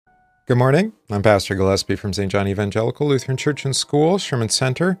Good morning. I'm Pastor Gillespie from St. John Evangelical Lutheran Church and School, Sherman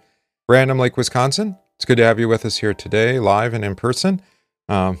Center, Random Lake, Wisconsin. It's good to have you with us here today, live and in person.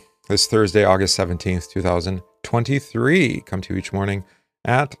 This Thursday, August 17th, 2023. Come to you each morning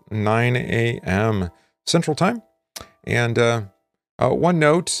at 9 a.m. Central Time. And one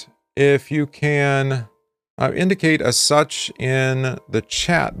note, if you can indicate as such in the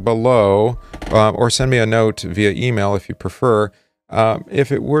chat below, or send me a note via email if you prefer,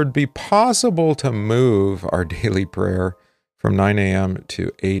 if it would be possible to move our daily prayer from 9 a.m.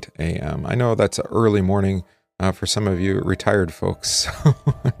 to 8 a.m. I know that's an early morning for some of you retired folks.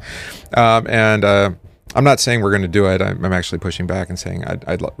 And I'm not saying we're going to do it. I'm actually pushing back and saying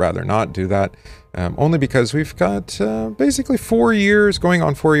I'd rather not do that, only because we've got basically 4 years, going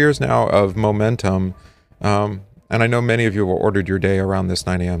on 4 years now, of momentum. And I know many of you have ordered your day around this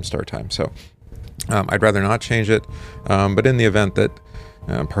 9 a.m. start time. So I'd rather not change it. But in the event that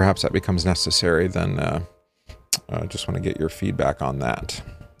perhaps that becomes necessary, then I just want to get your feedback on that.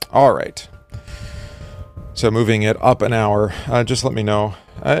 All right. So moving it up an hour, just let me know.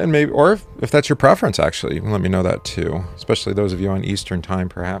 And maybe, or if that's your preference, actually, you can let me know that too, especially those of you on Eastern time,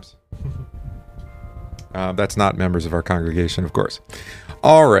 perhaps. That's not members of our congregation, of course.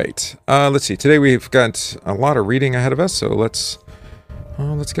 All right. Let's see. Today we've got a lot of reading ahead of us, so let's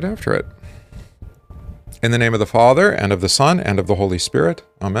get after it. In the name of the Father, and of the Son, and of the Holy Spirit.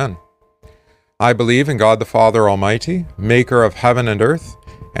 Amen. I believe in God the Father Almighty, maker of heaven and earth,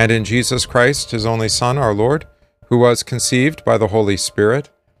 and in Jesus Christ, his only Son, our Lord, who was conceived by the Holy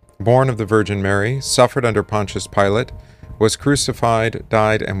Spirit, born of the Virgin Mary, suffered under Pontius Pilate, was crucified,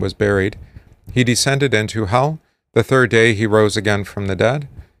 died, and was buried. He descended into hell. The third day he rose again from the dead.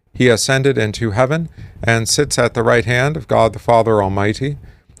 He ascended into heaven, and sits at the right hand of God the Father Almighty.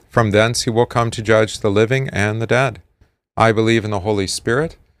 From thence he will come to judge the living and the dead. I believe in the Holy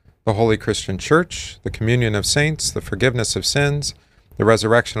Spirit, the holy Christian Church, the communion of saints, the forgiveness of sins, the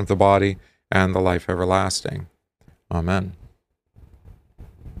resurrection of the body, and the life everlasting. Amen.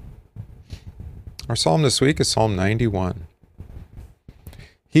 Our psalm this week is Psalm 91.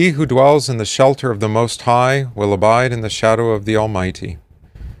 He who dwells in the shelter of the Most High will abide in the shadow of the Almighty.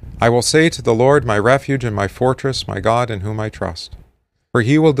 I will say to the Lord, my refuge and my fortress, my God in whom I trust. For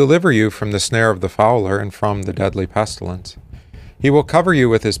he will deliver you from the snare of the fowler and from the deadly pestilence. He will cover you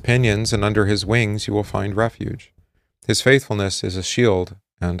with his pinions, and under his wings you will find refuge. His faithfulness is a shield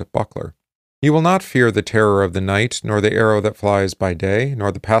and a buckler. You will not fear the terror of the night, nor the arrow that flies by day,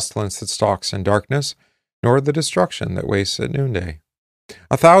 nor the pestilence that stalks in darkness, nor the destruction that wastes at noonday.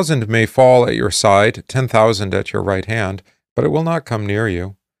 1,000 may fall at your side, 10,000 at your right hand, but it will not come near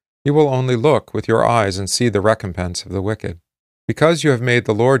you. You will only look with your eyes and see the recompense of the wicked. Because you have made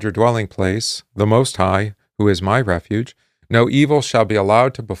the Lord your dwelling place, the Most High, who is my refuge, no evil shall be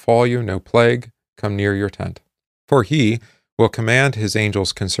allowed to befall you, no plague come near your tent. For he will command his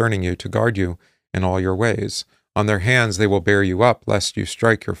angels concerning you to guard you in all your ways. On their hands they will bear you up, lest you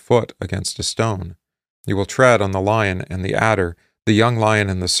strike your foot against a stone. You will tread on the lion and the adder, the young lion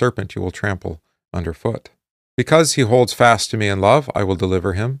and the serpent you will trample underfoot. Because he holds fast to me in love, I will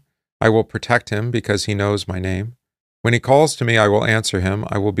deliver him. I will protect him because he knows my name. When he calls to me, I will answer him.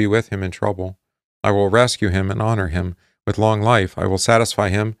 I will be with him in trouble. I will rescue him and honor him. With long life I will satisfy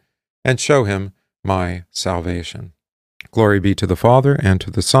him and show him my salvation. Glory be to the Father, and to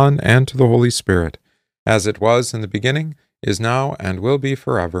the Son, and to the Holy Spirit, as it was in the beginning, is now, and will be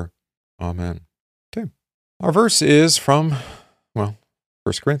forever. Amen. Okay. Our verse is from, 1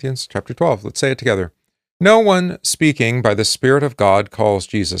 Corinthians chapter 12. Let's say it together. No one speaking by the Spirit of God calls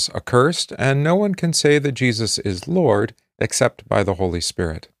Jesus accursed, and no one can say that Jesus is Lord except by the Holy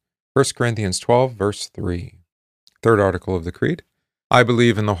Spirit. 1 Corinthians 12, verse 3. Third article of the Creed. I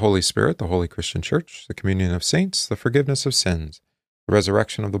believe in the Holy Spirit, the holy Christian Church, the communion of saints, the forgiveness of sins, the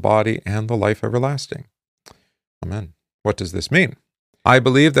resurrection of the body, and the life everlasting. Amen. What does this mean? I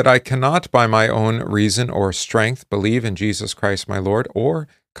believe that I cannot by my own reason or strength believe in Jesus Christ my Lord or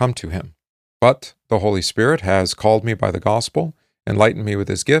come to him. But the Holy Spirit has called me by the gospel, enlightened me with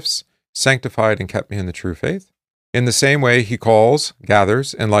his gifts, sanctified and kept me in the true faith. In the same way he calls,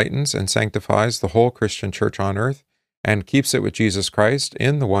 gathers, enlightens, and sanctifies the whole Christian church on earth, and keeps it with Jesus Christ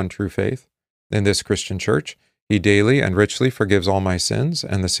in the one true faith. In this Christian church he daily and richly forgives all my sins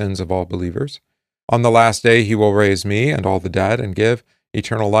and the sins of all believers. On the last day he will raise me and all the dead, and give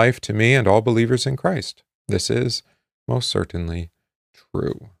eternal life to me and all believers in Christ. This is most certainly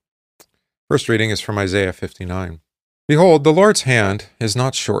true. First reading is from Isaiah 59. Behold, the Lord's hand is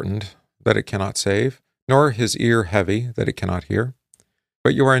not shortened, that it cannot save, nor his ear heavy, that it cannot hear.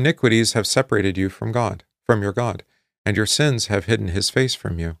 But your iniquities have separated you from your God, and your sins have hidden his face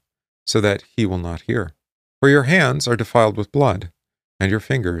from you, so that he will not hear. For your hands are defiled with blood, and your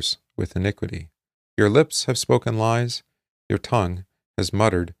fingers with iniquity. Your lips have spoken lies, your tongue has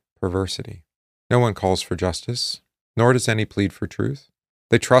muttered perversity. No one calls for justice, nor does any plead for truth.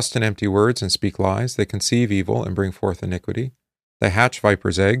 They trust in empty words and speak lies. They conceive evil and bring forth iniquity. They hatch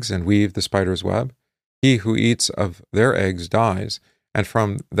vipers' eggs and weave the spider's web. He who eats of their eggs dies, and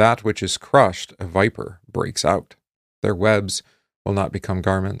from that which is crushed a viper breaks out. Their webs will not become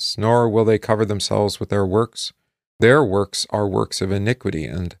garments, nor will they cover themselves with their works. Their works are works of iniquity,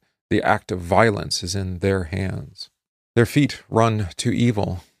 and the act of violence is in their hands. Their feet run to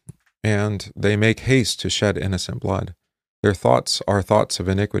evil, and they make haste to shed innocent blood. Their thoughts are thoughts of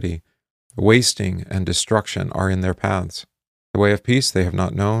iniquity. Wasting and destruction are in their paths. The way of peace they have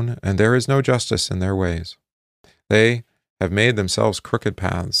not known, and there is no justice in their ways. They have made themselves crooked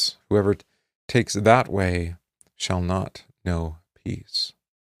paths. Whoever takes that way shall not know peace.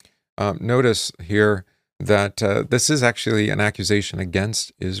 Notice here that this is actually an accusation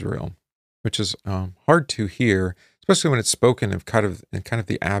against Israel, which is hard to hear, especially when it's spoken in kind of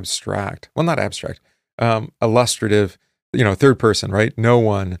the abstract. Well, not abstract, illustrative, third person, right? No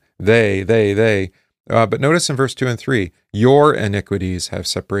one, they. But notice in verse 2 and 3, your iniquities have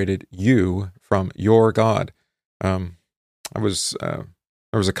separated you from your God. There was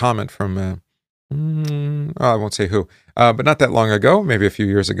a comment from, I won't say who, but not that long ago, maybe a few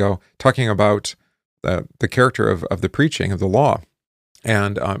years ago, talking about the character of the preaching of the law,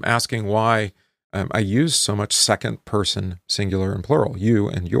 and asking why I use so much second person singular and plural, you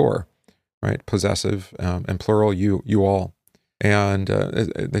and your, right? Possessive and plural, you all. And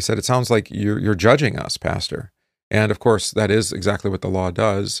they said, it sounds like you're judging us, Pastor. And of course, that is exactly what the law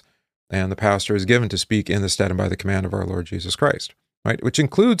does. And the pastor is given to speak in the stead and by the command of our Lord Jesus Christ, right? Which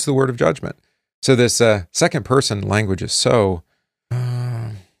includes the word of judgment. So this second person language is so,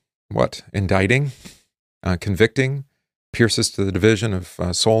 indicting, convicting, pierces to the division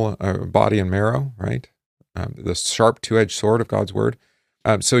of soul, body, and marrow, right? The sharp two-edged sword of God's word.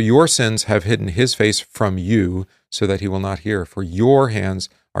 So your sins have hidden his face from you so that he will not hear, for your hands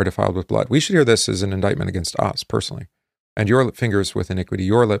are defiled with blood. We should hear this as an indictment against us personally. And your fingers with iniquity,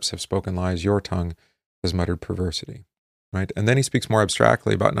 your lips have spoken lies, your tongue has muttered perversity, right? And then he speaks more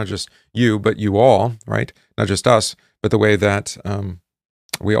abstractly about not just you, but you all, right? Not just us, but the way that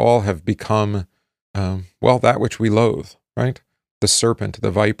we all have become, that which we loathe, right? The serpent,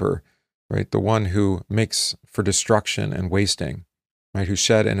 the viper, right? The one who makes for destruction and wasting, right? Who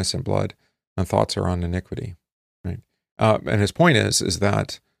shed innocent blood, and thoughts are on iniquity, right? And his point is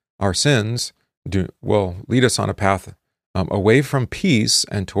that our sins will lead us on a path away from peace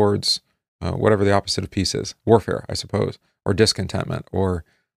and towards whatever the opposite of peace is, warfare, I suppose, or discontentment, or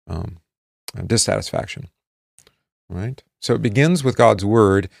dissatisfaction, right? So it begins with God's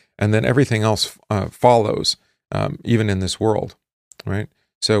word, and then everything else follows, even in this world, right?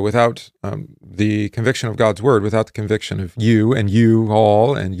 So without the conviction of God's word, without the conviction of you and you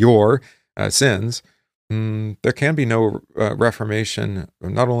all and your sins, there can be no reformation,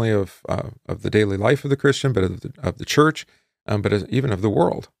 not only of the daily life of the Christian, but of the church, but even of the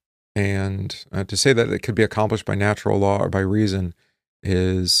world. And to say that it could be accomplished by natural law or by reason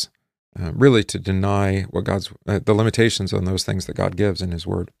is really to deny what the limitations on those things that God gives in his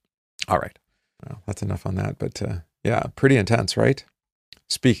word. All right. Well, that's enough on that. But pretty intense, right?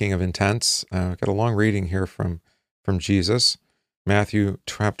 Speaking of intense, I've got a long reading here from Jesus. Matthew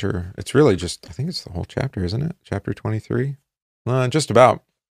chapter, it's really just, I think it's the whole chapter, isn't it? Chapter 23? Just about.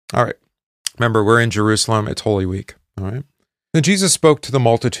 All right. Remember, we're in Jerusalem. It's Holy Week. All right. Then Jesus spoke to the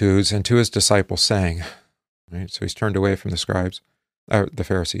multitudes and to his disciples, saying, right, so he's turned away from the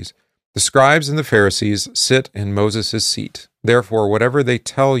Pharisees. The scribes and the Pharisees sit in Moses' seat. Therefore, whatever they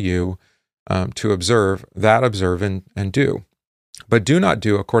tell you to observe, that observe and do. But do not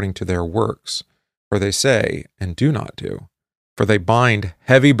do according to their works, for they say, and do not do. For they bind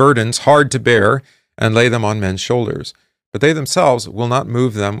heavy burdens hard to bear and lay them on men's shoulders. But they themselves will not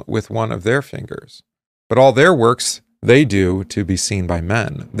move them with one of their fingers. But all their works they do to be seen by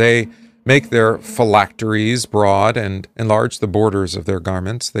men. They make their phylacteries broad and enlarge the borders of their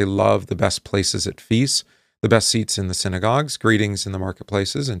garments. They love the best places at feasts, the best seats in the synagogues, greetings in the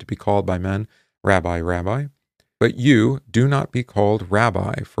marketplaces, and to be called by men, Rabbi, Rabbi. But you do not be called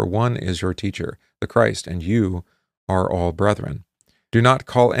Rabbi, for one is your teacher, the Christ, and you are all brethren. Do not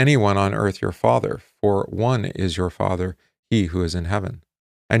call anyone on earth your father, for one is your Father, he who is in heaven.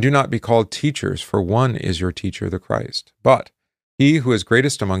 And do not be called teachers, for one is your teacher, the Christ. But he who is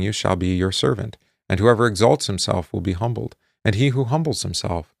greatest among you shall be your servant, and whoever exalts himself will be humbled, and he who humbles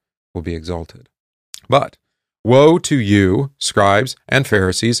himself will be exalted. But Woe to you, scribes and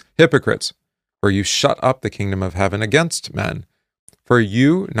Pharisees, hypocrites, for you shut up the kingdom of heaven against men. For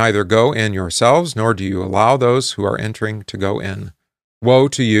you neither go in yourselves, nor do you allow those who are entering to go in. Woe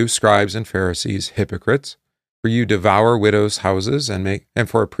to you, scribes and Pharisees, hypocrites, for you devour widows' houses, and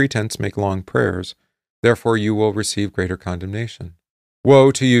for a pretense make long prayers. Therefore you will receive greater condemnation.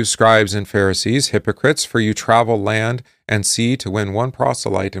 Woe to you, scribes and Pharisees, hypocrites, for you travel land and sea to win one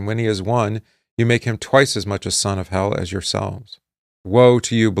proselyte, and when he is won, you make him twice as much a son of hell as yourselves. Woe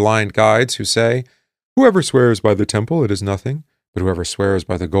to you, blind guides, who say, Whoever swears by the temple, it is nothing, but whoever swears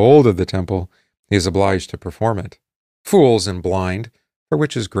by the gold of the temple, he is obliged to perform it. Fools and blind, for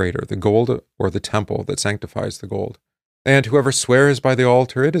which is greater, the gold or the temple that sanctifies the gold? And whoever swears by the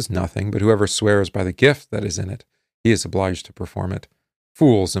altar, it is nothing, but whoever swears by the gift that is in it, he is obliged to perform it.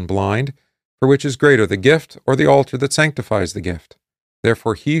 Fools and blind, for which is greater, the gift or the altar that sanctifies the gift?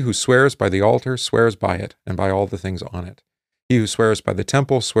 Therefore he who swears by the altar swears by it, and by all the things on it. He who swears by the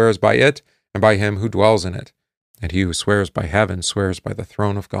temple swears by it, and by him who dwells in it. And he who swears by heaven swears by the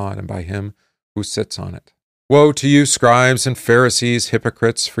throne of God, and by him who sits on it. Woe to you, scribes and Pharisees,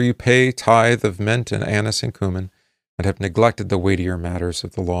 hypocrites, for you pay tithe of mint and anise and cumin, and have neglected the weightier matters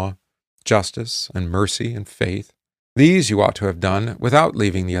of the law, justice and mercy and faith. These you ought to have done, without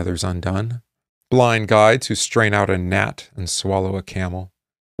leaving the others undone. Blind guides who strain out a gnat and swallow a camel.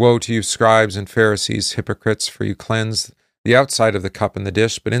 Woe to you, scribes and Pharisees, hypocrites, for you cleanse the outside of the cup and the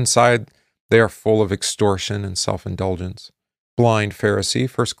dish, but inside they are full of extortion and self-indulgence. Blind Pharisee,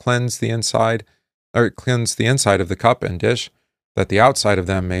 first cleanse the inside of the cup and dish, that the outside of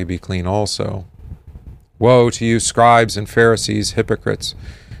them may be clean also. Woe to you, scribes and Pharisees, hypocrites,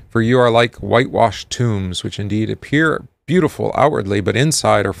 for you are like whitewashed tombs, which indeed appear beautiful outwardly, but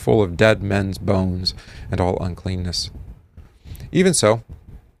inside are full of dead men's bones and all uncleanness. Even so,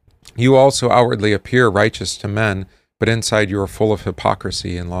 you also outwardly appear righteous to men, but inside you are full of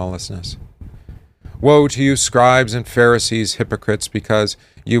hypocrisy and lawlessness. Woe to you, scribes and Pharisees, hypocrites, because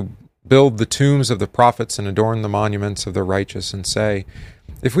you build the tombs of the prophets and adorn the monuments of the righteous, and say,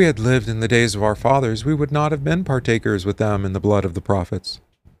 If we had lived in the days of our fathers, we would not have been partakers with them in the blood of the prophets.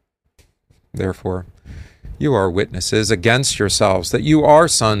 Therefore, you are witnesses against yourselves that you are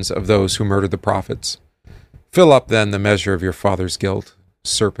sons of those who murdered the prophets. Fill up then the measure of your father's guilt,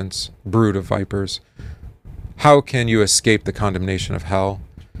 serpents, brood of vipers. How can you escape the condemnation of hell?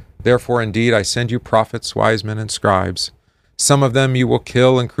 Therefore, indeed, I send you prophets, wise men, and scribes. Some of them you will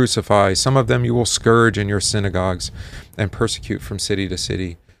kill and crucify, some of them you will scourge in your synagogues and persecute from city to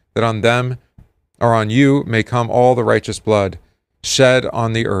city, that on them or on you may come all the righteous blood shed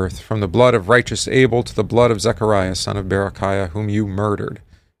on the earth, from the blood of righteous Abel to the blood of Zechariah, son of Berechiah, whom you murdered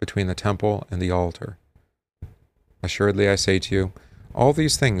between the temple and the altar. Assuredly, I say to you, all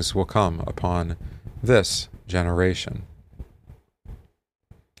these things will come upon this generation.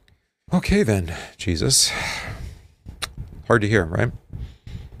 Okay then, Jesus. Hard to hear, right?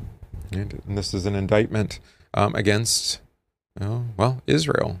 And this is an indictment against,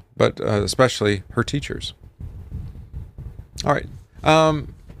 Israel, but especially her teachers. All right.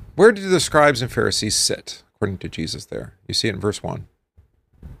 Where do the scribes and Pharisees sit, according to Jesus there? You see it in verse 1.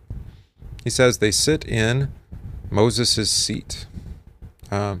 He says they sit in Moses' seat.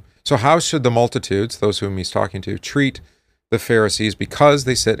 So how should the multitudes, those whom he's talking to, treat the Pharisees because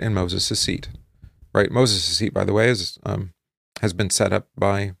they sit in Moses' seat? Right? Moses' seat, by the way, has been set up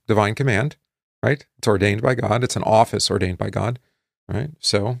by divine command, right? It's ordained by God. It's an office ordained by God, right?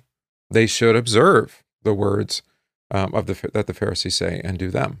 So they should observe the words that the Pharisees say and do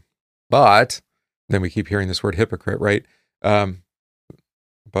them. But then we keep hearing this word hypocrite, right?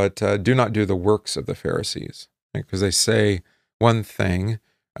 But do not do the works of the Pharisees, right? Because they say one thing,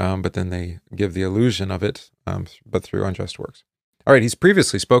 but then they give the illusion of it, but through unjust works. All right, he's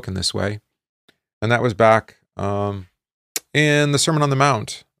previously spoken this way, and that was back in the Sermon on the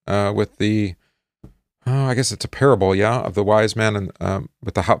Mount with the, I guess it's a parable, of the wise man, and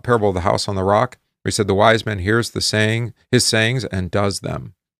with the parable of the house on the rock. Where he said the wise man hears his sayings and does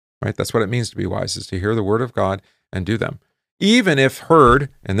them. Right? That's what it means to be wise, is to hear the word of God and do them. Even if heard,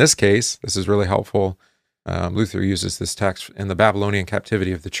 in this case, this is really helpful. Luther uses this text in the Babylonian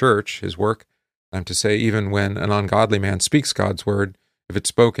captivity of the church, his work, to say even when an ungodly man speaks God's word, if it's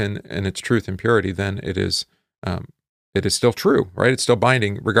spoken in its truth and purity, then it is still true, right? It's still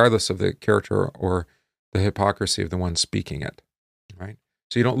binding, regardless of the character or the hypocrisy of the one speaking it, right?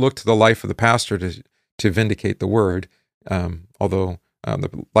 So you don't look to the life of the pastor to vindicate the word, although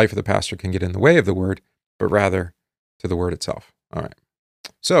the life of the pastor can get in the way of the word, but rather to the word itself. All right.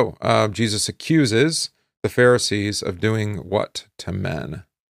 So Jesus accuses the Pharisees of doing what to men?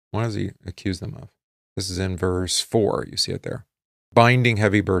 What does he accuse them of? This is in verse 4. You see it there. Binding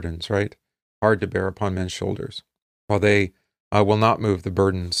heavy burdens, right? Hard to bear upon men's shoulders, while they will not move the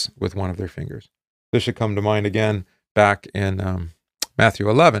burdens with one of their fingers. This should come to mind again back in Matthew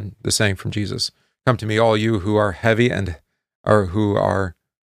 11, the saying from Jesus, "Come to me, all you who are heavy or who are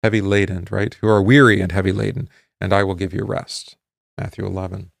heavy laden," right? Who are weary and heavy laden, and I will give you rest. Matthew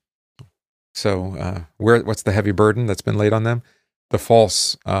 11. So what's the heavy burden that's been laid on them? The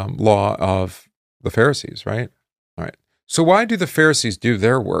false law of the Pharisees, right? All right. So why do the Pharisees do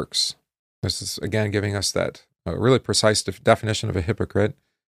their works? This is, again, giving us that really precise definition of a hypocrite,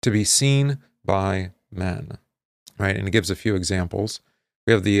 to be seen by men, right? And it gives a few examples.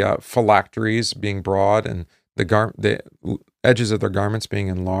 We have the phylacteries being broad and the edges of their garments being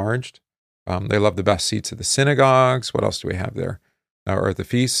enlarged. They love the best seats at the synagogues. What else do we have there? Or at the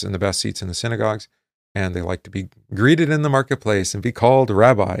feasts and the best seats in the synagogues. And they like to be greeted in the marketplace and be called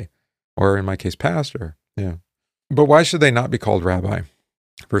rabbi, or in my case, pastor. Yeah. But why should they not be called rabbi?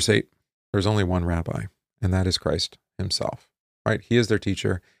 Verse 8, there's only one rabbi, and that is Christ himself, right? He is their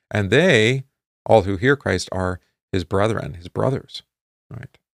teacher, and they, all who hear Christ, are his brethren, his brothers,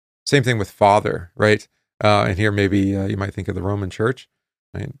 right? Same thing with father, right? And here maybe you might think of the Roman church,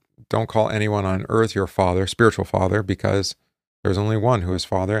 right? Don't call anyone on earth your father, spiritual father, because there's only one who is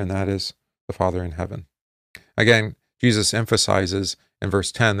Father, and that is the Father in heaven. Again, Jesus emphasizes in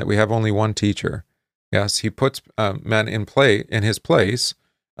verse 10 that we have only one teacher. Yes, he puts men in his place,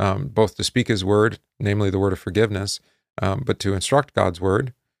 both to speak his word, namely the word of forgiveness, but to instruct God's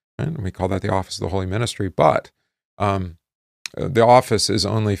word. And we call that the office of the holy ministry. But the office is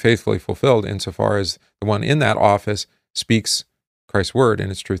only faithfully fulfilled insofar as the one in that office speaks Christ's word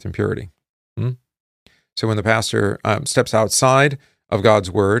in its truth and purity. So when the pastor steps outside of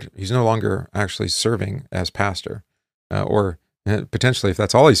God's word, he's no longer actually serving as pastor. Or potentially, if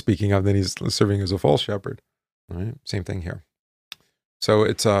that's all he's speaking of, then he's serving as a false shepherd. Right? Same thing here. So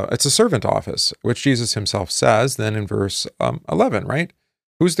it's a servant office, which Jesus himself says then in verse 11, right?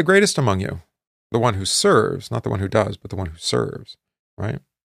 Who's the greatest among you? The one who serves, not the one who does, but the one who serves, right?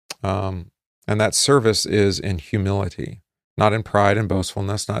 And that service is in humility, not in pride and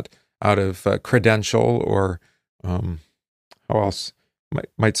boastfulness, not out of credential or how else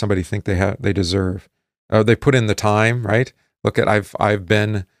might somebody think they deserve. They put in the time, right? Look at I've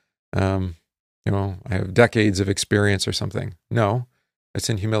been, I have decades of experience or something. No, it's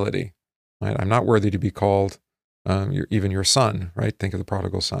in humility, right? I'm not worthy to be called even your son, right? Think of the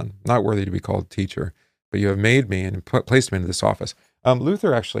prodigal son. Not worthy to be called teacher, but you have made me and placed me into this office.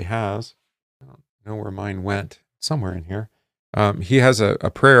 Luther actually has, I don't know where mine went, somewhere in here. He has a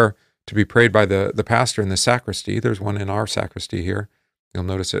prayer to be prayed by the pastor in the sacristy. There's one in our sacristy here. You'll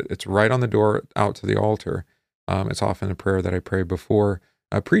notice it's right on the door out to the altar. It's often a prayer that I pray before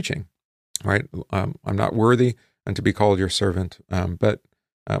preaching, right? I'm not worthy and to be called your servant, but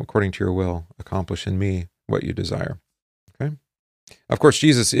according to your will, accomplish in me what you desire. Okay. Of course,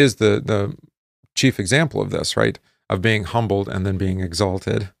 Jesus is the chief example of this, right? Of being humbled and then being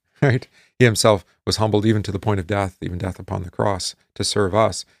exalted, right? He himself was humbled even to the point of death, even death upon the cross, to serve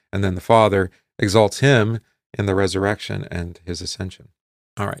us. And then the Father exalts him in the resurrection and his ascension.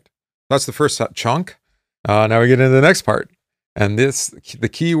 All right. That's the first chunk. Now we get into the next part. And the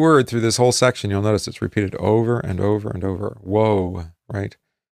key word through this whole section, you'll notice it's repeated over and over and over. Woe, right?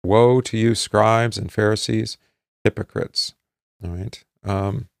 Woe to you, scribes and Pharisees, hypocrites. All right.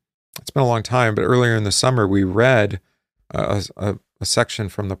 It's been a long time, but earlier in the summer we read a section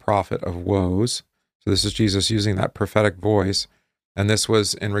from the prophet of woes. So this is Jesus using that prophetic voice. And this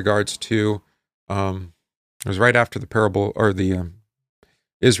was in regards to, it was right after the parable, or the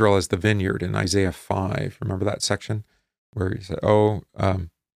Israel as the vineyard in Isaiah 5. Remember that section? Where he said,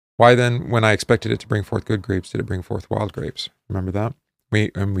 why then, when I expected it to bring forth good grapes, did it bring forth wild grapes? Remember that?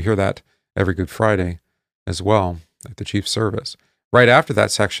 We hear that every Good Friday as well at the chief service. Right after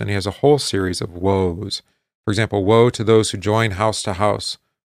that section, he has a whole series of woes. For example, woe to those who join house to house,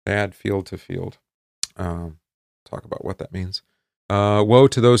 add field to field. Talk about what that means. Woe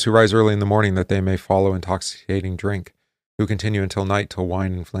to those who rise early in the morning that they may follow intoxicating drink, who continue until night till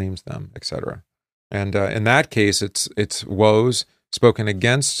wine inflames them, etc. And in that case, it's woes spoken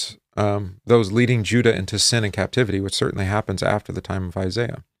against those leading Judah into sin and captivity, which certainly happens after the time of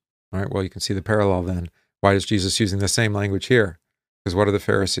Isaiah. All right, well, you can see the parallel then. Why is Jesus using the same language here? Because what are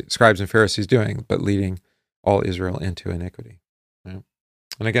the scribes and Pharisees doing but leading all Israel into iniquity? Right?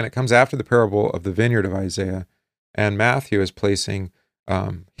 And again, it comes after the parable of the vineyard of Isaiah, and Matthew is placing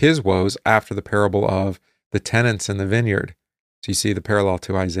his woes after the parable of the tenants in the vineyard. So you see the parallel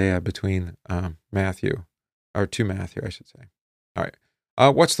to Isaiah between Matthew, or to Matthew, I should say. All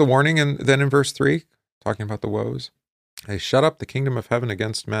right. What's the warning then in verse 3? talking about the woes. They shut up the kingdom of heaven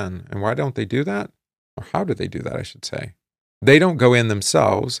against men. And why don't they do that? Or how do they do that, I should say? They don't go in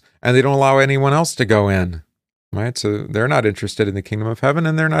themselves, and they don't allow anyone else to go in. Right? So they're not interested in the kingdom of heaven,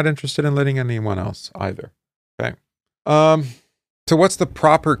 and they're not interested in letting anyone else either. Okay. So what's the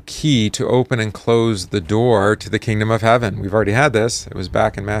proper key to open and close the door to the kingdom of heaven? We've already had this. It was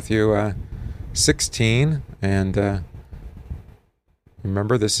back in Matthew 16. And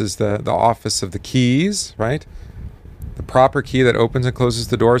remember, this is the office of the keys, right? The proper key that opens and closes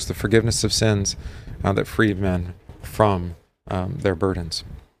the door is the forgiveness of sins that freed men from their burdens.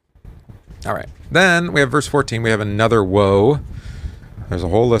 All right. Then we have verse 14. We have another woe. There's a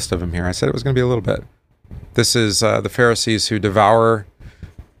whole list of them here. I said it was going to be a little bit. This is the Pharisees who devour,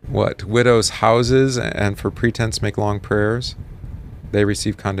 widows' houses and for pretense make long prayers. They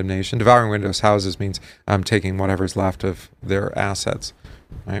receive condemnation. Devouring widows' houses means taking whatever's left of their assets,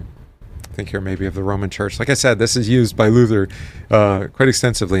 right? Think here maybe of the Roman Church. Like I said, this is used by Luther quite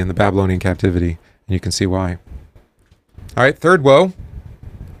extensively in the Babylonian captivity, and you can see why. All right, third woe,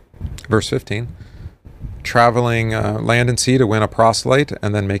 verse 15. Traveling land and sea to win a proselyte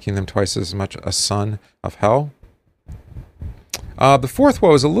and then making them twice as much a son of hell. The fourth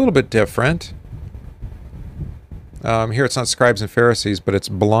woe is a little bit different. Here it's not scribes and Pharisees, but it's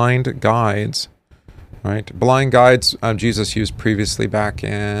blind guides. Right? Blind guides Jesus used previously back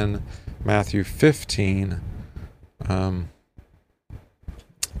in Matthew 15. Do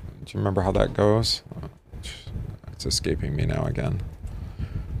you remember how that goes? It's escaping me now again.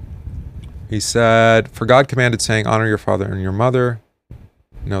 He said, for God commanded, saying, honor your father and your mother.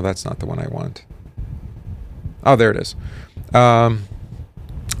 No, that's not the one I want. Oh, there it is. But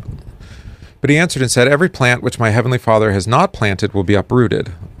he answered and said, every plant which my heavenly Father has not planted will be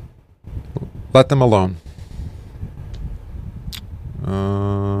uprooted. Let them alone.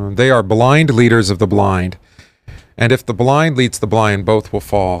 They are blind leaders of the blind. And if the blind leads the blind, both will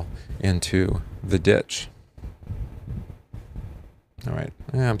fall into the ditch. All right.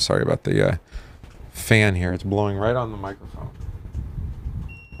 I'm sorry about the fan here. It's blowing right on the microphone.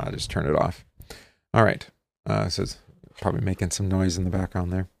 I'll just turn it off. All right. So it's probably making some noise in the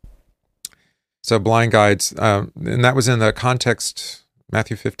background there. So blind guides, and that was in the context,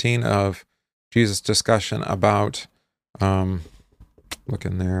 Matthew 15, of Jesus' discussion about, look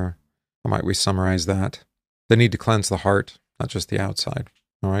in there, how might we summarize that? The need to cleanse the heart, not just the outside.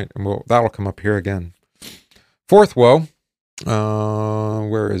 All right. And that'll come up here again. Fourth woe.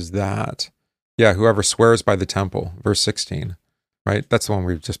 Where is that? Yeah, whoever swears by the temple, verse 16, right? That's the one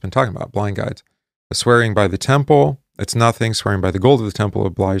we've just been talking about, blind guides. The swearing by the temple, it's nothing. Swearing by the gold of the temple,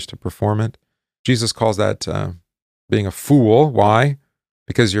 obliged to perform it. Jesus calls that being a fool. Why?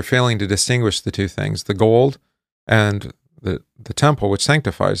 Because you're failing to distinguish the two things, the gold and the temple, which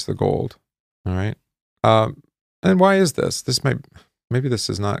sanctifies the gold. All right. And why is this? Maybe this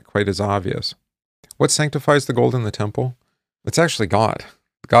is not quite as obvious. What sanctifies the gold in the temple? It's actually God.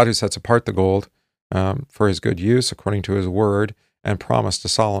 God who sets apart the gold for his good use according to his word and promise to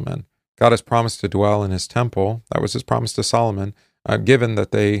Solomon. God has promised to dwell in his temple. That was his promise to Solomon, given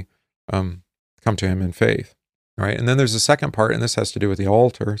that they come to him in faith. All right. And then there's a second part, and this has to do with the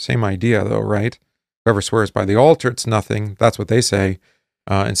altar. Same idea, though, right? Whoever swears by the altar, it's nothing. That's what they say.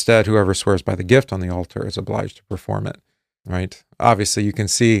 Instead, whoever swears by the gift on the altar is obliged to perform it. Right? Obviously, you can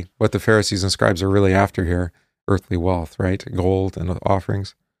see what the Pharisees and scribes are really after here. Earthly wealth, right? Gold and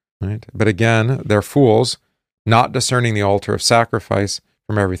offerings, right? But again, they're fools, not discerning the altar of sacrifice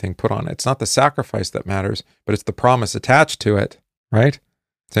from everything put on it. It's not the sacrifice that matters, but it's the promise attached to it, right?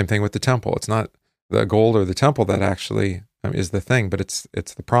 Same thing with the temple. It's not the gold or the temple that actually is the thing, but it's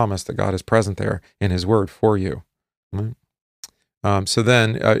the promise that God is present there in his word for you. Right? So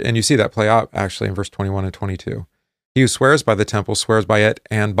then, and you see that play out actually in verse 21 and 22. He who swears by the temple swears by it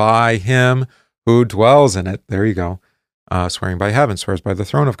and by him who dwells in it. There you go. Swearing by heaven swears by the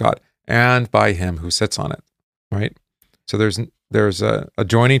throne of God and by him who sits on it. Right? So there's a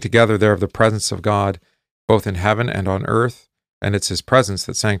joining together there of the presence of God, both in heaven and on earth, and it's his presence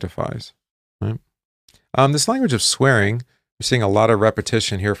that sanctifies. Right? This language of swearing, we're seeing a lot of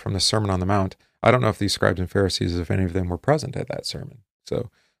repetition here from the Sermon on the Mount. I don't know if these scribes and Pharisees, if any of them were present at that sermon.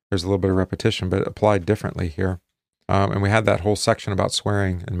 So there's a little bit of repetition, but applied differently here. And we had that whole section about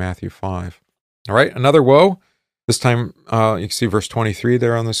swearing in Matthew 5. All right, another woe. This time you can see verse 23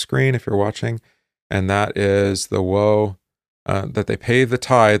 there on the screen if you're watching. And that is the woe that they pay the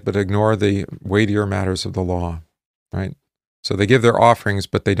tithe but ignore the weightier matters of the law. Right? So they give their offerings,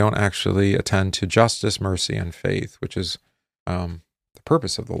 but they don't actually attend to justice, mercy, and faith, which is the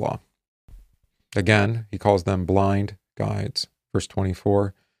purpose of the law. Again, he calls them blind guides. Verse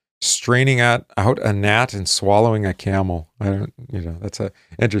 24, straining out a gnat and swallowing a camel. That's an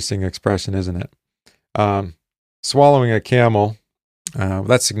interesting expression, isn't it? Swallowing a camel,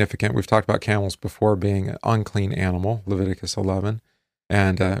 that's significant. We've talked about camels before being an unclean animal, Leviticus 11.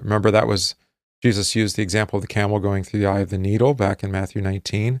 And remember, Jesus used the example of the camel going through the eye of the needle back in Matthew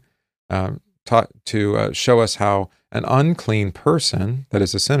 19, taught to show us how an unclean person, that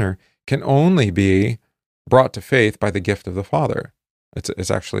is a sinner, can only be brought to faith by the gift of the Father.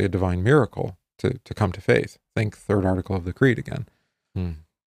 It's actually a divine miracle to come to faith. Think third article of the Creed again.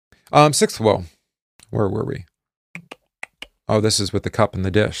 Sixth woe. Where were we? Oh, this is with the cup and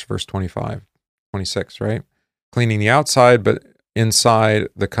the dish, verse 26, right? Cleaning the outside, but inside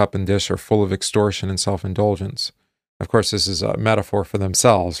the cup and dish are full of extortion and self-indulgence. Of course, this is a metaphor for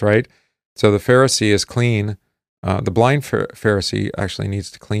themselves, right? So the Pharisee is clean. The blind Pharisee actually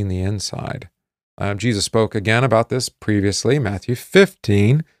needs to clean the inside. Jesus spoke again about this previously, Matthew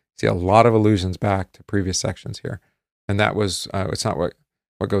 15. See a lot of allusions back to previous sections here. And that was, it's not what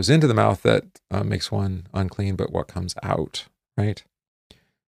goes into the mouth that makes one unclean, but what comes out, right?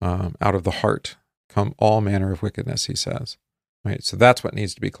 Out of the heart come all manner of wickedness, he says. Right? So that's what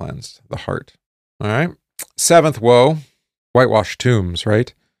needs to be cleansed, the heart. All right? Seventh woe, whitewashed tombs,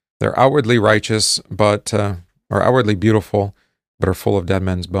 right? They're outwardly righteous, or outwardly beautiful, but are full of dead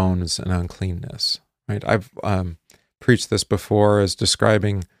men's bones and uncleanness, right? I've preached this before as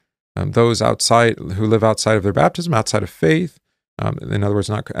describing those who live outside of their baptism, outside of faith, in other words,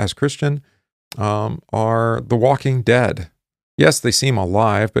 not as Christian, are the walking dead. Yes, they seem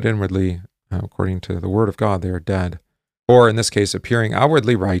alive, but inwardly, according to the Word of God, they are dead. Or in this case, appearing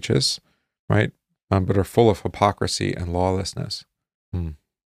outwardly righteous, right, but are full of hypocrisy and lawlessness.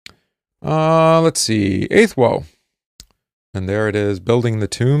 Let's see, eighth woe. And there it is, building the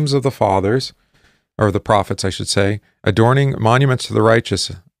tombs of the fathers, or the prophets, I should say, adorning monuments to the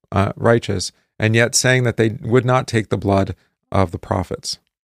righteous, and yet saying that they would not take the blood of the prophets.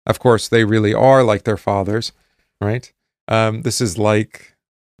 Of course, they really are like their fathers, right? This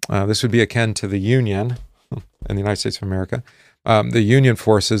would be akin to the Union in the United States of America. The Union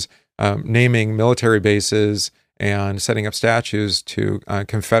forces naming military bases and setting up statues to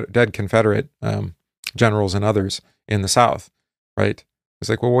dead Confederate generals and others in the South, right? It's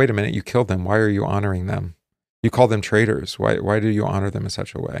like, well, wait a minute, you killed them. Why are you honoring them? You call them traitors. Why do you honor them in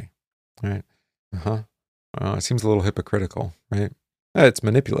such a way? Right? It seems a little hypocritical, right? It's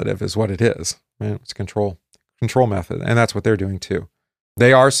manipulative is what it is. Right? It's a control method, and that's what they're doing too.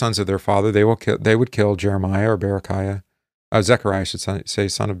 They are sons of their father. They would kill Jeremiah or Berechiah. Zechariah, I should say,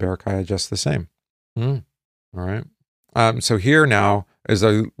 son of Berechiah, just the same. All right. So here now is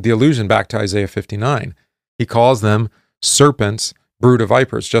the allusion back to Isaiah 59. He calls them serpents, brood of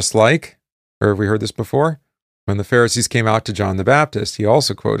vipers, just like, or have we heard this before? When the Pharisees came out to John the Baptist, he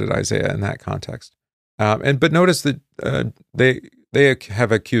also quoted Isaiah in that context. But notice that they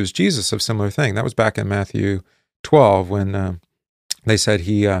have accused Jesus of similar thing. That was back in Matthew 12 when they said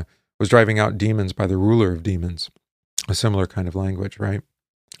he was driving out demons by the ruler of demons. A similar kind of language, right?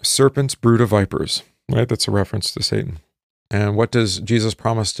 Serpents, brood of vipers, right? That's a reference to Satan. And what does Jesus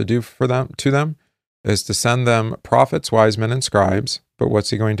promise to do to them? Is to send them prophets, wise men, and scribes. But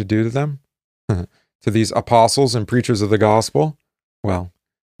what's he going to do to them? To these apostles and preachers of the gospel? Well,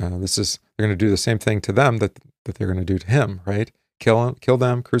 they're going to do the same thing to them that they're going to do to him, right? Kill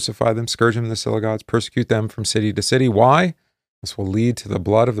them, crucify them, scourge them in the synagogues, persecute them from city to city. Why? This will lead to the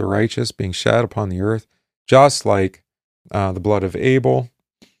blood of the righteous being shed upon the earth, just like the blood of Abel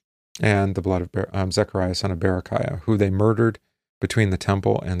and the blood of Zechariah, son of Berechiah, who they murdered between the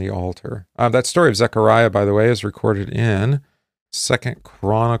temple and the altar. That story of Zechariah, by the way, is recorded in 2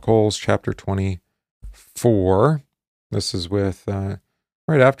 Chronicles chapter 24. This is with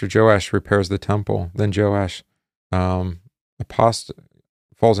right after Joash repairs the temple. Then Joash falls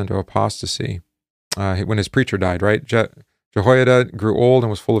into apostasy when his preacher died, right? Jehoiada grew old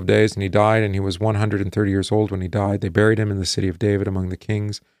and was full of days, and he died, and he was 130 years old when he died. They buried him in the city of David among the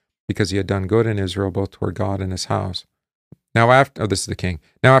kings, because he had done good in Israel, both toward God and his house. This is the king.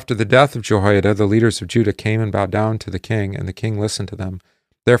 Now after the death of Jehoiada, the leaders of Judah came and bowed down to the king, and the king listened to them.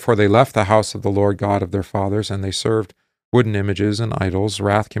 Therefore they left the house of the Lord God of their fathers, and they served wooden images and idols.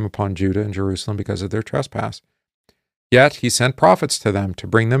 Wrath came upon Judah and Jerusalem because of their trespass. Yet he sent prophets to them to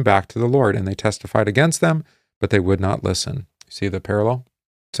bring them back to the Lord, and they testified against them, but they would not listen. See the parallel?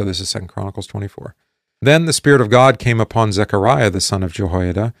 So this is 2 Chronicles 24. Then the Spirit of God came upon Zechariah, the son of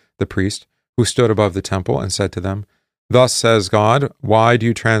Jehoiada, the priest, who stood above the temple, and said to them, Thus says God, why do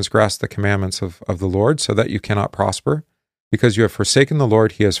you transgress the commandments of the Lord, so that you cannot prosper? Because you have forsaken the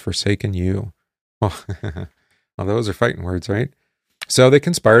Lord, he has forsaken you. Well, those are fighting words, right? So they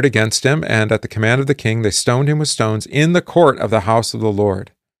conspired against him, and at the command of the king, they stoned him with stones in the court of the house of the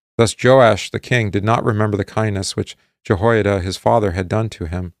Lord. Thus Joash the king did not remember the kindness which Jehoiada his father had done to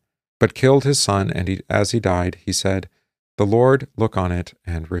him, but killed his son, and as he died, he said, "The Lord look on it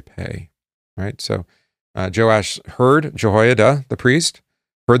and repay." Right? So Joash heard Jehoiada, the priest,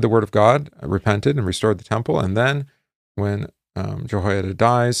 heard the word of God, repented, and restored the temple, and then when Jehoiada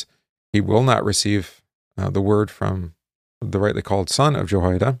dies, he will not receive the word from the rightly called son of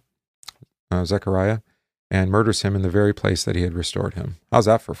Jehoiada, Zechariah, and murders him in the very place that he had restored him. How's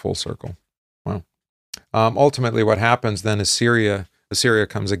that for full circle? Wow. Ultimately, what happens then is Assyria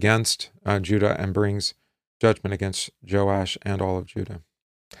comes against Judah and brings judgment against Joash and all of Judah.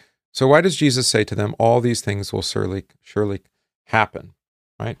 So why does Jesus say to them, all these things will surely happen,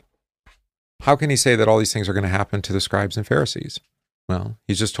 right? How can he say that all these things are going to happen to the scribes and Pharisees? Well,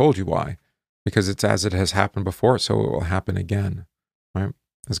 he's just told you why. Because it's as it has happened before, so it will happen again, right?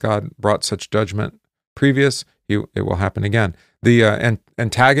 As God brought such judgment previous, it will happen again. The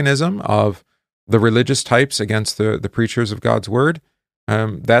antagonism of the religious types against the preachers of God's word,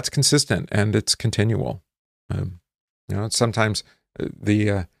 that's consistent and it's continual. Sometimes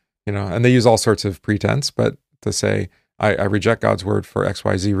and they use all sorts of pretense, but to say, I reject God's word for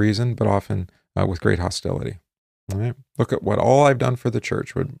XYZ reason, but often with great hostility. All right? Look at what all I've done for the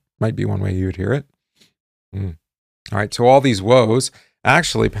church might be one way you would hear it. All right, so all these woes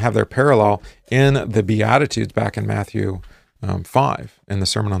actually have their parallel in the Beatitudes back in Matthew 5 in the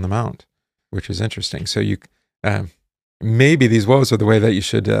Sermon on the Mount, which is interesting. So you maybe these woes are the way that you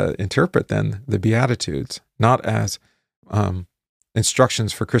should interpret then the Beatitudes, not as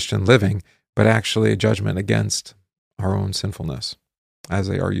instructions for Christian living, but actually a judgment against our own sinfulness, as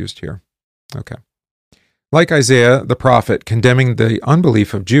they are used here. Okay. Like Isaiah the prophet condemning the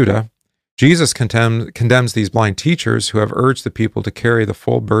unbelief of Judah, Jesus condemns these blind teachers who have urged the people to carry the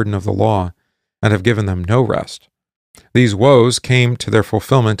full burden of the law and have given them no rest. These woes came to their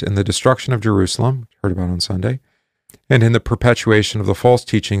fulfillment in the destruction of Jerusalem, heard about on Sunday, and in the perpetuation of the false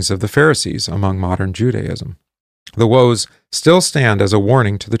teachings of the Pharisees among modern Judaism. The woes still stand as a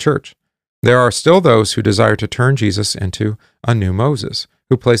warning to the church. There are still those who desire to turn Jesus into a new Moses,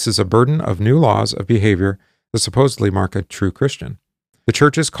 who places a burden of new laws of behavior that supposedly mark a true Christian. The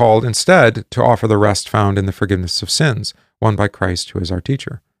church is called instead to offer the rest found in the forgiveness of sins, won by Christ, who is our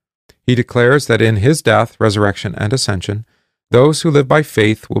teacher. He declares that in his death, resurrection, and ascension, those who live by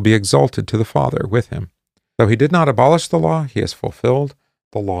faith will be exalted to the Father with him. Though he did not abolish the law, he has fulfilled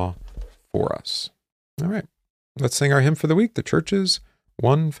the law for us. All right, let's sing our hymn for the week, The Church's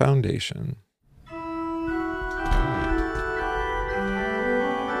One Foundation.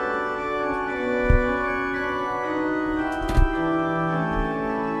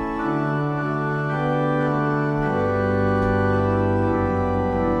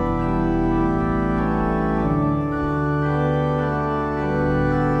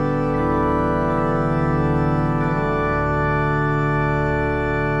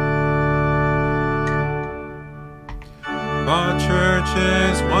 The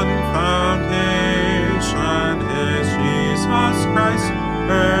Church's one foundation is Jesus Christ,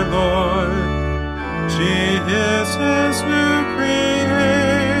 her Lord. She is his new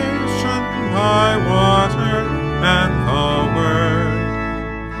creation by water and the Word.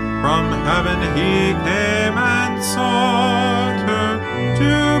 From heaven he came and sought her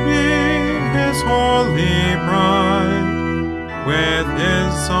to be his holy bride. With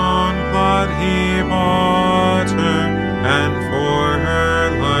his own blood he bought her, and for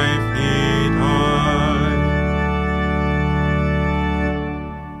her life he died.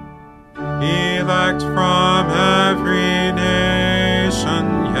 Elect from every nation,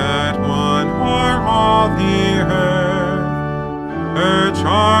 yet one o'er all the earth, her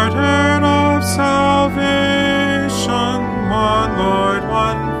charter of salvation, one Lord,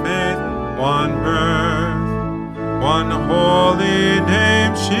 one faith, one birth, one holy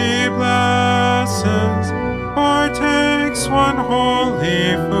name she blesses, partakes one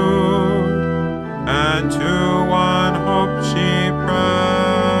holy food, and to one hope she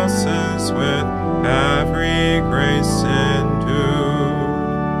presses with every grace endued.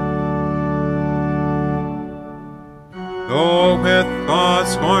 Though with the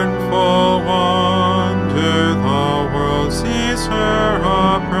scornful wonder the world sees her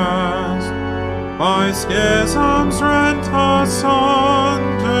oppressed, by schisms rent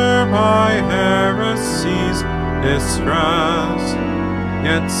asunder, by heresies distressed,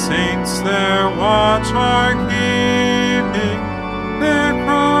 yet saints their watch are keeping, their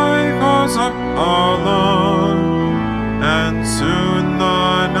cry goes up alone, and soon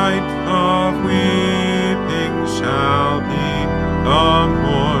the night of weeping shall be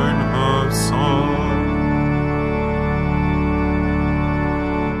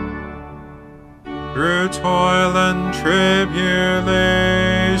through toil and tribulation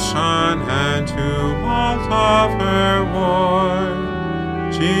and tumult of her war.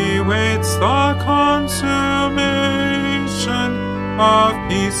 She waits the consummation of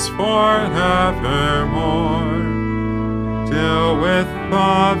peace forevermore, till with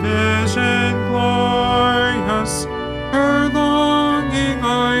the vision glorious her longing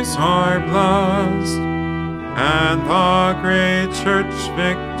eyes are blessed, and the great church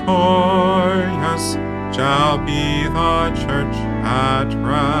victorious shall be the church at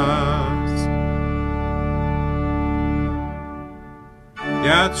rest.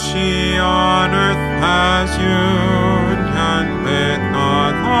 Yet she on earth has union with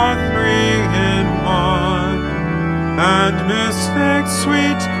God the three in one, and mystic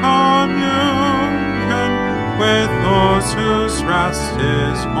sweet communion with those whose rest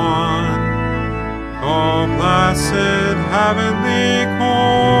is won. O blessed heavenly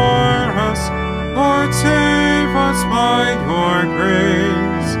chorus, Lord, save us by your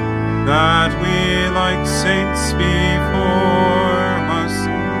grace, that we, like saints before us,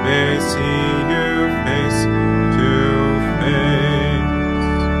 may see you face to face.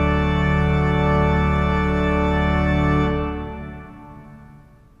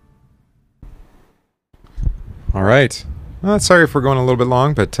 All right. Well, sorry if we're going a little bit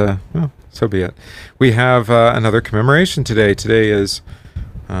long, but well, so be it. We have another commemoration today. Today is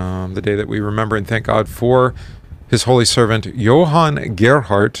the day that we remember and thank God for his holy servant, Johann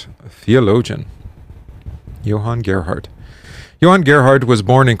Gerhard, theologian. Johann Gerhard. Johann Gerhard was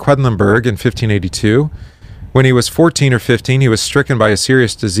born in Quedlinburg in 1582. When he was 14 or 15, he was stricken by a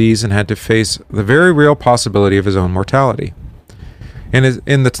serious disease and had to face the very real possibility of his own mortality. And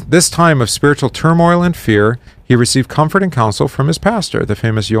in this time of spiritual turmoil and fear, he received comfort and counsel from his pastor, the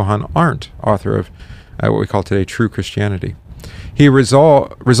famous Johann Arndt, author of what we call today True Christianity. He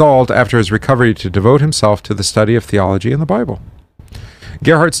resolved after his recovery to devote himself to the study of theology and the Bible.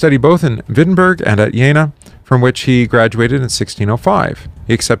 Gerhard studied both in Wittenberg and at Jena, from which he graduated in 1605.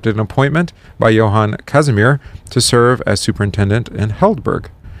 He accepted an appointment by Johann Casimir to serve as superintendent in Heidelberg.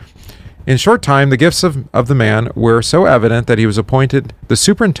 In short time, the gifts of the man were so evident that he was appointed the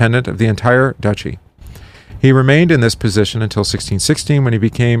superintendent of the entire duchy. He remained in this position until 1616, when he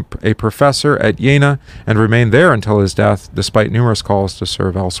became a professor at Jena and remained there until his death, despite numerous calls to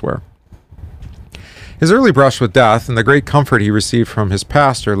serve elsewhere. His early brush with death and the great comfort he received from his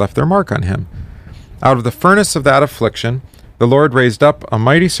pastor left their mark on him. Out of the furnace of that affliction, the Lord raised up a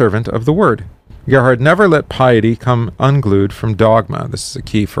mighty servant of the Word. Gerhard never let piety come unglued from dogma. This is a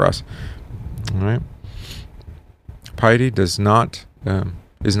key for us. All right. Piety is not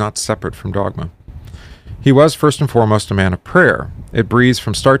separate from dogma. He was first and foremost a man of prayer. It breathes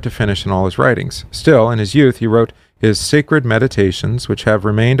from start to finish in all his writings. Still, in his youth, he wrote his Sacred Meditations, which have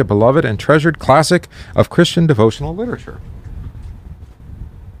remained a beloved and treasured classic of Christian devotional literature.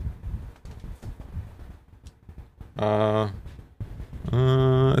 I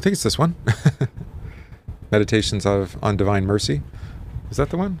think it's this one. Meditations on Divine Mercy. Is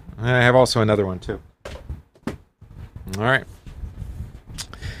that the one? I have also another one too. All right.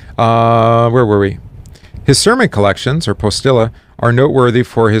 Where were we? His sermon collections, or postilla, are noteworthy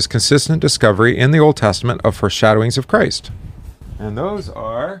for his consistent discovery in the Old Testament of foreshadowings of Christ. And those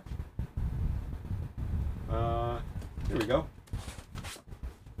are... here we go.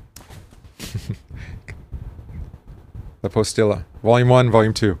 The postilla. Volume 1,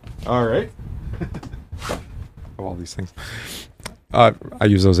 Volume 2. All right. Of all these things. I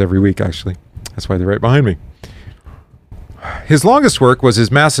use those every week, actually. That's why they're right behind me. His longest work was his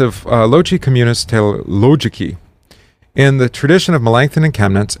massive Loci Communis Theologici. In the tradition of Melanchthon and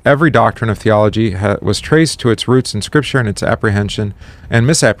Chemnitz, every doctrine of theology was traced to its roots in Scripture and its apprehension and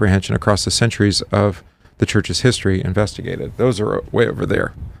misapprehension across the centuries of the Church's history investigated. Those are way over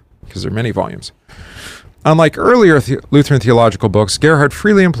there, because there are many volumes. Unlike earlier Lutheran theological books, Gerhard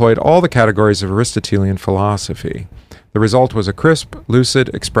freely employed all the categories of Aristotelian philosophy. The result was a crisp, lucid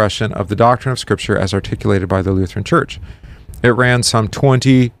expression of the doctrine of Scripture as articulated by the Lutheran Church. It ran some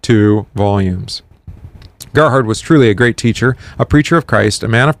 22 volumes. Gerhard was truly a great teacher, a preacher of Christ, a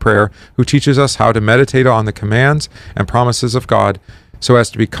man of prayer, who teaches us how to meditate on the commands and promises of God so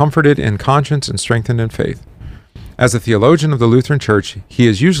as to be comforted in conscience and strengthened in faith. As a theologian of the Lutheran Church, he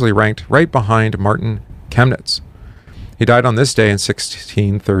is usually ranked right behind Martin Chemnitz. He died on this day in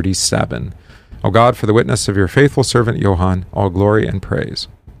 1637. O God, for the witness of your faithful servant Johann, all glory and praise.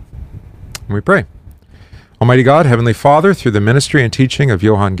 And we pray. Almighty God, Heavenly Father, through the ministry and teaching of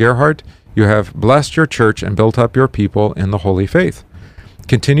Johann Gerhard, you have blessed your church and built up your people in the holy faith.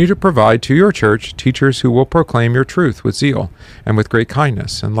 Continue to provide to your church teachers who will proclaim your truth with zeal and with great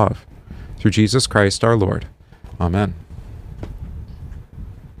kindness and love. through Jesus Christ our Lord. Amen.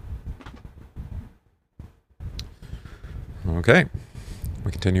 Okay,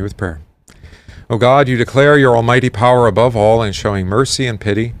 we continue with prayer. O God, you declare your almighty power above all in showing mercy and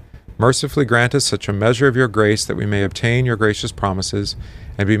pity. Mercifully grant us such a measure of your grace that we may obtain your gracious promises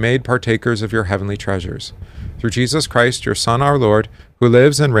and be made partakers of your heavenly treasures. Through Jesus Christ, your Son, our Lord, who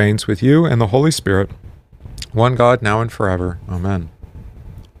lives and reigns with you and the Holy Spirit, one God, now and forever. Amen.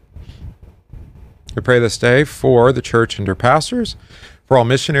 We pray this day for the church and her pastors, for all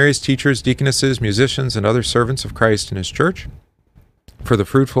missionaries, teachers, deaconesses, musicians, and other servants of Christ in his church, for the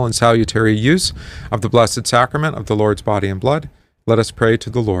fruitful and salutary use of the blessed sacrament of the Lord's body and blood. Let us pray to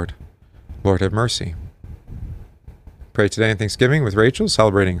the Lord. Lord, have mercy. Pray today in Thanksgiving with Rachel,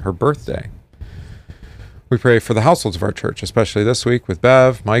 celebrating her birthday. We pray for the households of our church, especially this week with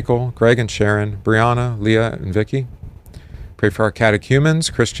Bev, Michael, Greg and Sharon, Brianna, Leah, and Vicky. Pray for our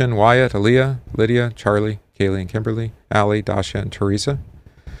catechumens, Christian, Wyatt, Aaliyah, Lydia, Charlie, Kaylee and Kimberly, Allie, Dasha, and Teresa.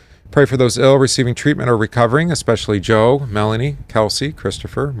 Pray for those ill receiving treatment or recovering, especially Joe, Melanie, Kelsey,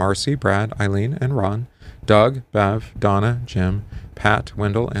 Christopher, Marcy, Brad, Eileen, and Ron, Doug, Bev, Donna, Jim, Pat,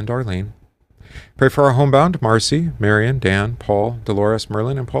 Wendell, and Darlene. Pray for our homebound, Marcy, Marion, Dan, Paul, Dolores,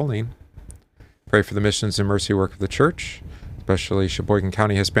 Merlin, and Pauline. Pray for the missions and mercy work of the church, especially Sheboygan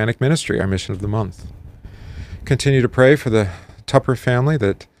County Hispanic Ministry, our mission of the month. Continue to pray for the Tupper family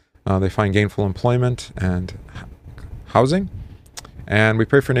that they find gainful employment and housing. And we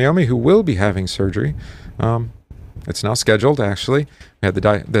pray for Naomi, who will be having surgery. It's now scheduled, actually. We had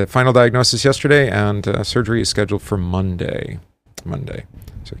the final diagnosis yesterday, and surgery is scheduled for Monday.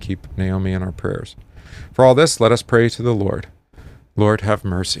 So keep Naomi in our prayers. For all this, let us pray to the Lord. Lord, have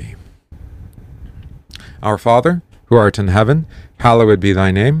mercy. Our Father, who art in heaven, hallowed be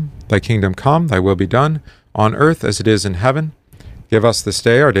thy name. Thy kingdom come, thy will be done, on earth as it is in heaven. Give us this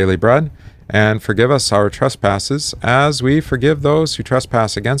day our daily bread, and forgive us our trespasses, as we forgive those who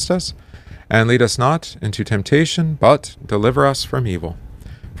trespass against us. And lead us not into temptation, but deliver us from evil.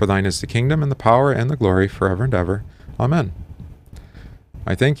 For thine is the kingdom, and the power, and the glory, forever and ever. Amen.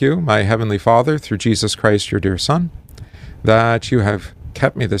 I thank you, my heavenly Father, through Jesus Christ, your dear Son, that you have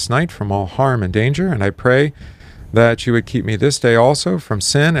kept me this night from all harm and danger, and I pray that you would keep me this day also from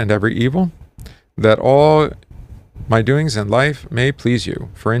sin and every evil, that all my doings in life may please you.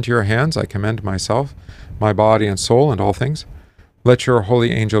 For into your hands I commend myself, my body and soul, and all things. Let your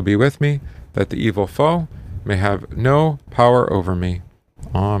holy angel be with me, that the evil foe may have no power over me.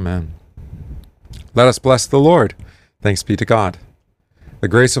 Amen. Let us bless the Lord. Thanks be to God. The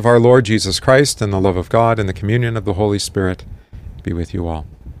grace of our Lord Jesus Christ, and the love of God, and the communion of the Holy Spirit be with you all.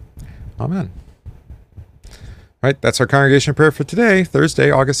 Amen. All right, that's our congregation prayer for today, Thursday,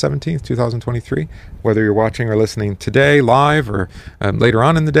 August 17th, 2023. Whether you're watching or listening today, live, or later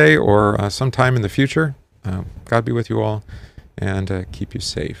on in the day, or sometime in the future, God be with you all, and keep you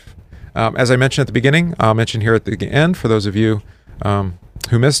safe. As I mentioned at the beginning, I'll mention here at the end, for those of you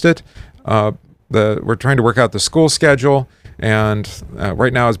who missed it, we're trying to work out the school schedule, and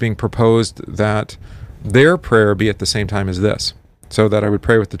right now is being proposed that their prayer be at the same time as this, so that I would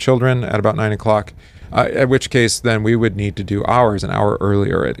pray with the children at about 9 o'clock, at which case then we would need to do ours an hour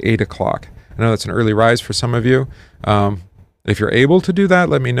earlier at 8 o'clock. I know that's an early rise for some of you. If you're able to do that,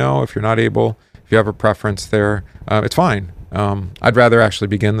 let me know. If you're not able, if you have a preference there, it's fine. I'd rather actually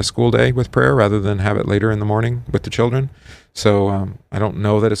begin the school day with prayer rather than have it later in the morning with the children. So I don't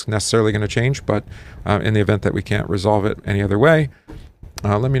know that it's necessarily going to change, but in the event that we can't resolve it any other way,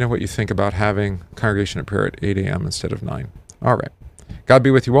 let me know what you think about having congregation at prayer at 8 a.m. instead of 9. All right. God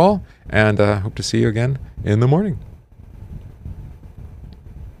be with you all, and hope to see you again in the morning.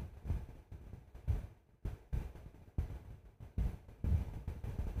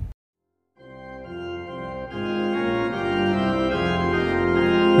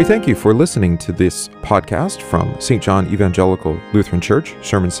 We thank you for listening to this podcast from St. John Evangelical Lutheran Church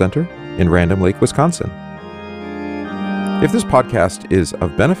Sherman Center in Random Lake, Wisconsin. If this podcast is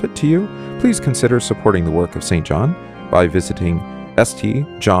of benefit to you, please consider supporting the work of St. John by visiting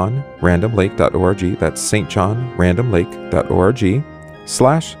stjohnrandomlake.org. That's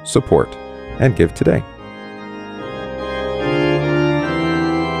stjohnrandomlake.org/support, and give today.